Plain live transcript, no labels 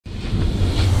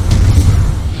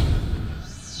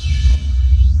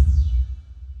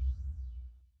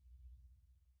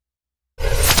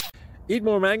Eat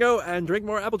more mango and drink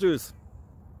more apple juice.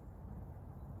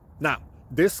 Now,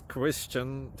 this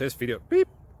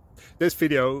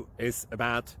video is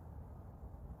about...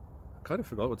 I kind of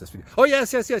forgot what this video... Oh,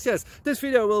 yes. This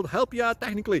video will help you out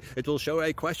technically. It will show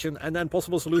a question and then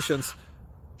possible solutions.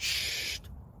 Shh.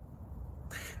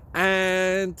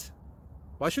 And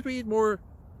why should we eat more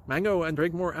mango and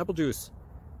drink more apple juice?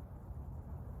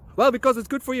 Well, because it's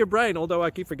good for your brain, although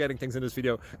I keep forgetting things in this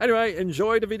video. Anyway,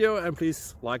 enjoy the video and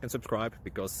please like and subscribe,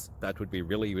 because that would be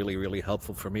really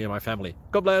helpful for me and my family.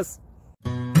 God bless!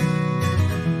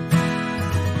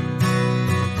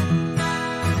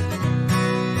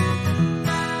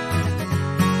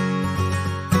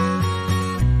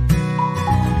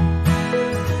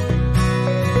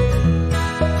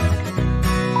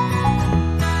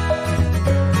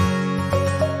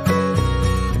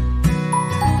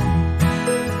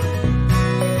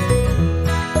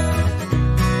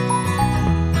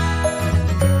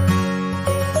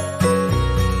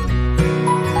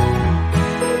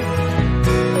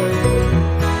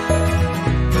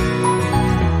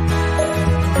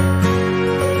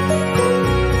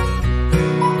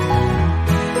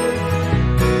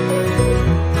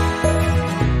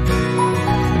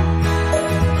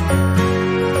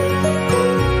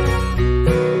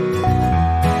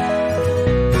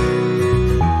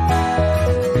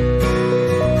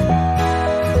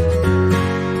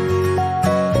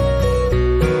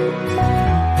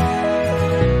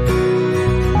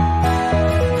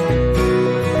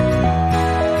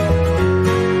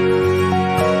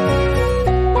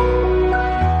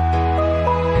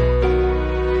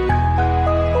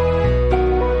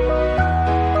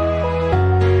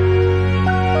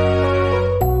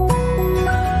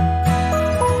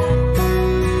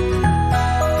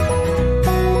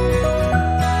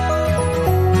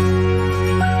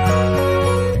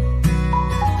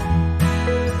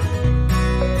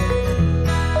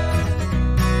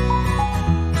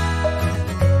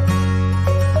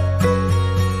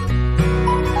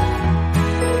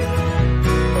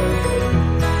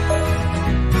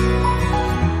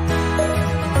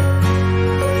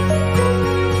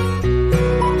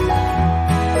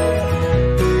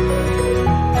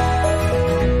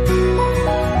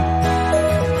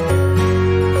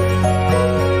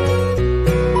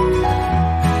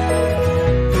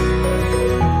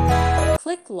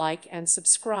 Click like and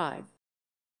subscribe.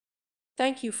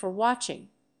 Thank you for watching.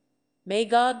 May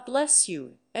God bless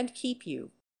you and keep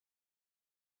you.